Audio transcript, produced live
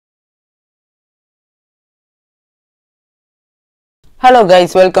Hello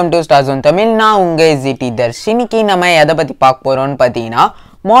guys, welcome to starzonetamil. நான் உங்க ZT Darshan. இன்னைக்கு நம்ம எதை பத்தி பார்க்க போறோம்னு பாத்தீங்கன்னா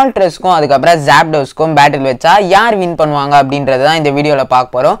Moltresக்கும் அதுக்கப்புறம் Zapdosக்கும் பேட்டில் வச்சா யார் வின் பண்ணுவாங்க அப்படின்றத தான் இந்த வீடியோல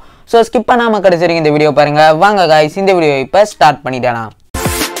பார்க்க போறோம். சோ ஸ்கிப் பண்ணாம கடைசி வரைக்கும் இந்த வீடியோ பாருங்க. வாங்க guys, இந்த வீடியோ இப்ப ஸ்டார்ட் பண்ணிடலாம்.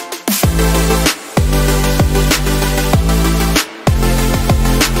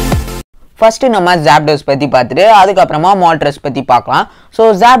 First நம்ம Zapdos பத்தி பார்த்துட்டு அதுக்கப்புறமா Moltres பத்தி பார்க்கலாம். So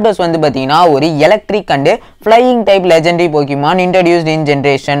Zapdos வந்து பாத்தீங்கன்னா ஒரு electric and flying type legendary Pokemon introduced in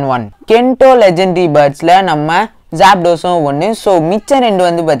generation 1. Kento legendary birdsல நம்ம Zapdosம் ஒன்னு. So மிச்ச ரெண்டு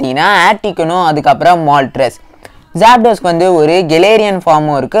வந்து பாத்தீங்கன்னா Articuno அதுக்கப்புறம் Moltres. Zapdosக்கு வந்து ஒரு Galarian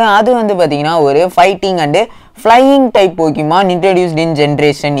ஃபார்மும் இருக்கு. அது வந்து பாத்தீங்கன்னா ஒரு fighting and flying type Pokemon introduced in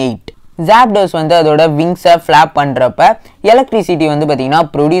generation 8. Zapdos வந்து அதோட விங்ஸை ஃப்ளாப் பண்ணுறப்ப எலக்ட்ரிசிட்டி வந்து பார்த்தீங்கன்னா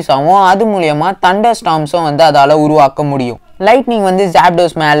ப்ரொடியூஸ் ஆகும். அது மூலயமா தண்டர் ஸ்டார்ம்ஸும் வந்து அதால் உருவாக்க முடியும். லைட்னிங் வந்து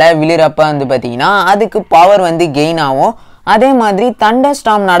Zapdos மேலே விழுறப்ப வந்து பார்த்தீங்கன்னா அதுக்கு பவர் வந்து கெயின் ஆகும். அதே மாதிரி தண்டர்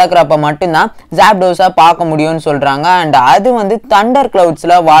ஸ்டார்ம் நடக்கிறப்ப மட்டும்தான் Zapdosஸை பார்க்க முடியும்னு சொல்கிறாங்க. அண்ட் அது வந்து தண்டர்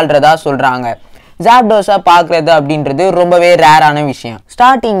கிளவுட்ஸில் வாழ்கிறதா சொல்கிறாங்க. Zapdosஸை பார்க்குறது அப்படின்றது ரொம்பவே ரேரான விஷயம்.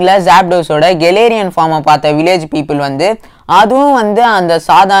 ஸ்டார்டிங்கில் Zapdosஸோட கெலேரியன் ஃபார்மை பார்த்த வில்லேஜ் பீப்புள் வந்து அதுவும் வந்து அந்த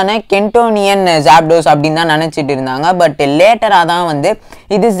சாதாரண கென்டோனியன் Zapdos அப்படின்னு தான் நினச்சிட்டு இருந்தாங்க. பட் லேட்டராக தான் வந்து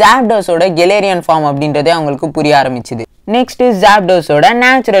இது Zapdosஸோட கெலேரியன் ஃபார்ம் அப்படின்றதே அவங்களுக்கு புரிய ஆரம்பிச்சுது. நெக்ஸ்ட் Zapdosஸோட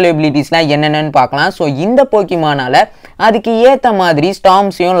நேச்சுரல் எபிலிட்டிஸ்லாம் என்னென்னு பார்க்கலாம். ஸோ இந்த போக்கிமானால அதுக்கு ஏற்ற மாதிரி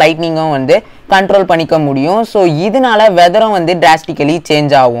ஸ்டார்ம்ஸையும் லைட்னிங்கும் வந்து கண்ட்ரோல் பண்ணிக்க முடியும். ஸோ இதனால வெதரும் வந்து டிராஸ்டிக்கலி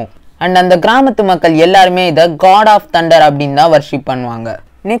சேஞ்ச் ஆகும். அண்ட் அந்த கிராமத்து மக்கள் எல்லாருமே இதை காட் ஆஃப் தண்டர் அப்படின்னு தான் வர்ஷிப் பண்ணுவாங்க.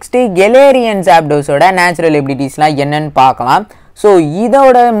 நெக்ஸ்ட்டு கெலேரியன் Zapdosஸோட நேச்சுரல் எபிலிட்டிஸ்லாம் என்னன்னு பார்க்கலாம். ஸோ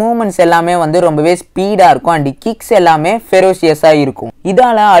இதோட மூமெண்ட்ஸ் எல்லாமே வந்து ரொம்பவே ஸ்பீடாக இருக்கும். அண்ட் கிக்ஸ் எல்லாமே ஃபெரோசியஸாக இருக்கும்.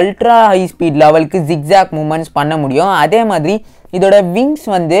 இதால் அல்ட்ரா ஹை ஸ்பீட் லெவலுக்கு ஜிக்ஸாக் மூமெண்ட்ஸ் பண்ண முடியும். அதே மாதிரி இதோட விங்ஸ்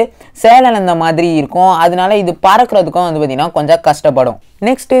வந்து சேலந்த மாதிரி இருக்கும். அதனால இது பறக்கிறதுக்கும் வந்து பார்த்திங்கன்னா கொஞ்சம் கஷ்டப்படும்.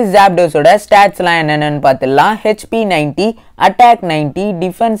 நெக்ஸ்ட்டு Zapdosஸோட ஸ்டாட்ஸ்லாம் என்னென்னு பார்த்துடலாம். HP 90, attack 90,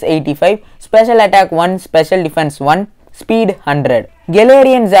 defence 85, special attack 1, special defence 1, speed 100.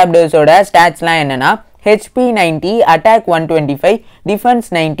 கெலேரியன் Zapdosஸோட ஸ்டாட்ஸ்லாம் என்னென்னா HP 90, attack 125, defence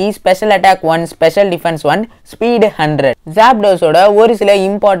 90, special attack 1, special defence 1, speed 100. Zapdosஸோட ஒரு சில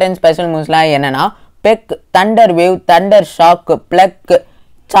இம்பார்ட்டன்ட் ஸ்பெஷல் மூவ்ஸ்லாம் என்னென்னா பெக், Thunder wave, Thunder shock, plug,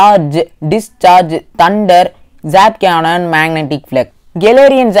 charge, discharge, Thunder, job Canon, magnetic ஃப்ளெக்.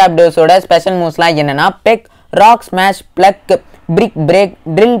 கெலேரியன் Zapdosஸோட special மூவ்ஸ்லாம் என்னென்னா பெக், rock smash, plug, பிரிக் break,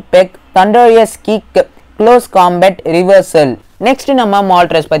 drill பெக், தண்டோரியஸ் kick, close combat, reversal. Next நம்ம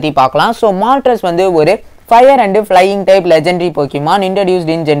Moltres பற்றி பார்க்கலாம். So Moltres வந்து ஒரு fire and flying type legendary Pokemon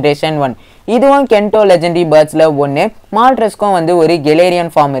introduced in generation 1. இதுவும் Kento legendary பேர்ட்ஸில் ஒன்று. Moltresக்கும் வந்து ஒரு கெலேரியன்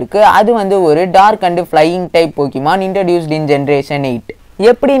ஃபார்ம் இருக்குது. அது வந்து ஒரு dark and flying type Pokemon introduced in generation 8.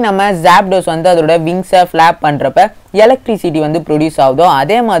 எப்படி நம்ம Zapdos வந்து அதோட விங்ஸை ஃப்ளாப் பண்ணுறப்ப எலக்ட்ரிசிட்டி வந்து ப்ரொடியூஸ் ஆகுதோ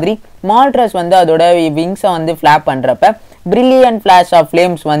அதே மாதிரி Moltres வந்து அதோட விங்ஸை வந்து ஃப்ளாப் பண்ணுறப்ப பிரில்லியன்ட் ஃப்ளாஷ் ஆஃப்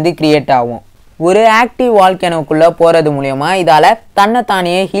ஃப்ளேம்ஸ் வந்து கிரியேட் ஆகும். ஒரு ஆக்டிவ் வால்கேனோக்குள்ளே போகிறது மூலயமா இதால்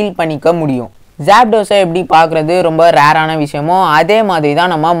தன்னைத்தானே ஹீல் பண்ணிக்க முடியும். Zapdosஸை எப்படி பார்க்குறது ரொம்ப ரேரான விஷயமோ அதே மாதிரி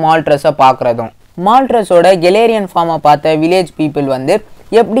தான் நம்ம Moltresஸை பார்க்குறதும். Moltresஸோட கெலேரியன் ஃபார்மை பார்த்த வில்லேஜ் பீப்புள் வந்து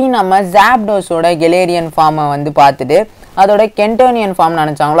எப்படி நம்ம Zapdosஸோட கெலேரியன் ஃபார்மை வந்து பார்த்துட்டு அதோட கென்டோனியன் ஃபார்ம்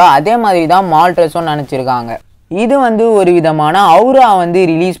நினச்சாங்களோ அதே மாதிரி தான் Moltresஸும் நினச்சிருக்காங்க. இது வந்து ஒரு விதமான அவுரா வந்து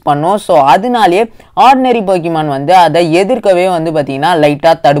ரிலீஸ் பண்ணும். ஸோ அதனாலே ஆர்டினரி போக்கிமான் வந்து அதை எதிர்க்கவே வந்து பார்த்திங்கன்னா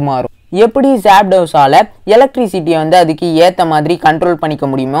லைட்டாக தடுமாறும். எப்படி Zapdosஸால் எலக்ட்ரிசிட்டியை வந்து அதுக்கு ஏற்ற மாதிரி கண்ட்ரோல் பண்ணிக்க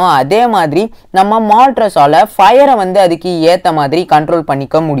முடியுமோ அதே மாதிரி நம்ம Moltresஸால் ஃபயரை வந்து அதுக்கு ஏற்ற மாதிரி கண்ட்ரோல்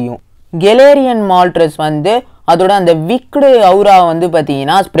பண்ணிக்க முடியும். கெலேரியன் Moltres வந்து அதோட அந்த விக்டு அவுரா வந்து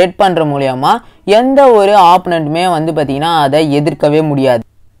பார்த்திங்கன்னா ஸ்ப்ரெட் பண்ணுற மூலயமா எந்த ஒரு ஆப்பனண்ட்டுமே வந்து பார்த்திங்கன்னா அதை எதிர்க்கவே முடியாது.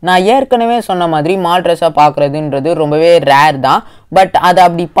 நான் ஏற்கனவே சொன்ன மாதிரி Moltresஸை பார்க்குறதுன்றது ரொம்பவே ரேர் தான். பட் அதை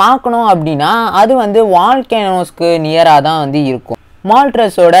அப்படி பார்க்கணும் அப்படின்னா அது வந்து வால்கேனோஸ்க்கு நியராக தான் வந்து இருக்கும்.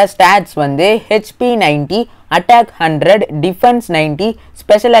 Moltresஸோட ஸ்டாட்ஸ் வந்து HP 90, attack 100, defence 90,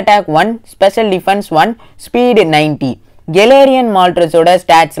 special attack 1, special defence 1, speed 90. கெலேரியன் Moltresஸோட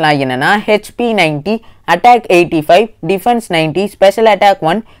ஸ்டாட்ஸ்லாம் என்னென்னா HP 90, attack 85, defence 90, special attack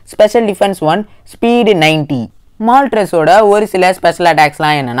 1, special defence 1, speed 90. Moltresஸோட ஒரு சில ஸ்பெஷல்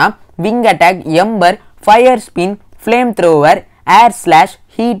அட்டாக்ஸ்லாம் என்னென்னா wing attack, எம்பர், fire spin, flame thrower, ஏர் slash,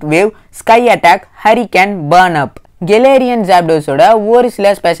 heat wave, sky attack, hurricane, burn அப். கெலேரியன் Zapdosஸோட ஒரு சில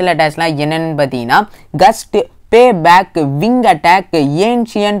special அட்டாக்ஸ்லாம் என்னென்னு பார்த்தீங்கன்னா கஸ்ட், பே back, wing attack,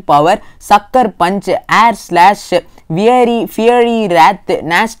 ancient power, சக்கர் punch, ஏர் slash, fiery ராத்,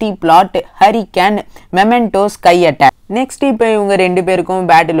 nasty plot, hurricane, Memento, sky attack. Next இப்போ இவங்க ரெண்டு பேருக்கும்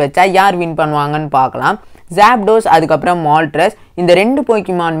பேட்டில் வச்சா யார் வின் பண்ணுவாங்கன்னு பார்க்கலாம். Zapdos அதுக்கப்புறம் Moltres இந்த ரெண்டு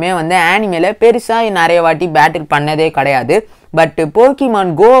போக்கிமானுமே வந்து ஆனிமேல பெருசாக நிறைய வாட்டி பேட்டில் பண்ணதே கிடையாது. பட்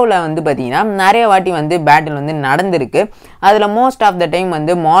போக்கிமான் கோவில் வந்து பார்த்தீங்கன்னா நிறைய வாட்டி வந்து பேட்டில் வந்து நடந்திருக்கு. அதில் மோஸ்ட் ஆஃப் த டைம்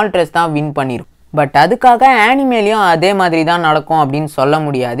வந்து மால்ட்ரஸ் தான் வின் பண்ணியிருக்கும். பட் அதுக்காக ஆனிமேலையும் அதே மாதிரி தான் நடக்கும் அப்படின்னு சொல்ல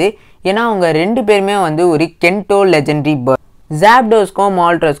முடியாது. ஏன்னா அவங்க 2 பேருமே வந்து ஒரு கென்டோ லெஜெண்டரி பேர்ட். ஜாப்டோஸ்க்கும்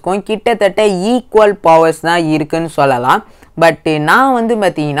மால்ட்ரஸ்க்கும் கிட்டத்தட்ட ஈக்குவல் பவர்ஸ் தான் இருக்குன்னு சொல்லலாம். பட் நான் வந்து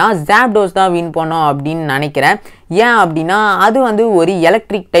பார்த்தீங்கன்னா ஜாப்டோஸ் தான் வின் பண்ணோம் அப்படின்னு நினைக்கிறேன். ஏன் அப்படின்னா அது வந்து ஒரு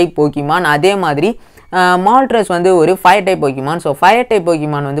எலக்ட்ரிக் டைப் போக்கிமான். அதே மாதிரி மால்ட்ரஸ் வந்து ஒரு fire type Pokemon. So fire type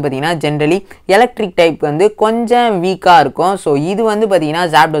Pokemon வந்து பார்த்தீங்கன்னா ஜென்ரலி எலக்ட்ரிக் டைப் வந்து கொஞ்சம் வீக்காக இருக்கும். ஸோ இது வந்து பார்த்தீங்கன்னா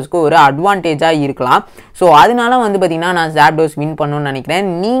ஜாப்டோஸ்க்கு ஒரு அட்வான்டேஜாக இருக்கலாம். ஸோ அதனால வந்து பார்த்தீங்கன்னா நான் ஜாப்டோஸ் வின் பண்ணணும்னு நினைக்கிறேன்.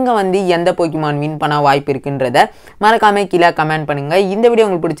 நீங்கள் வந்து எந்த போக்கிமான் வின் பண்ண வாய்ப்பு இருக்குன்றத மறக்காம கீழே கமெண்ட் பண்ணுங்கள். இந்த வீடியோ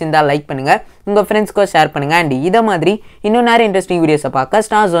உங்களுக்கு பிடிச்சிருந்தா லைக் பண்ணுங்கள், உங்கள் ஃப்ரெண்ட்ஸ்க்கும் ஷேர் பண்ணுங்கள். அண்ட் இதை மாதிரி இன்னும் நிறைய இன்ட்ரெஸ்டிங் வீடியோஸை பார்க்க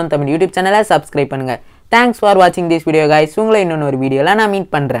ஸ்டார் ஜோன் தமிழ் யூடியூப் சேனலை சப்ஸ்கிரைப் பண்ணுங்கள். தேங்க்ஸ் ஃபார் வாட்சிங் திஸ் வீடியோ கைஸ். உங்களை இன்னொன்று ஒரு வீடியோவில் நான்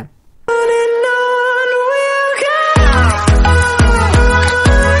மீட் பண்ணுறேன்.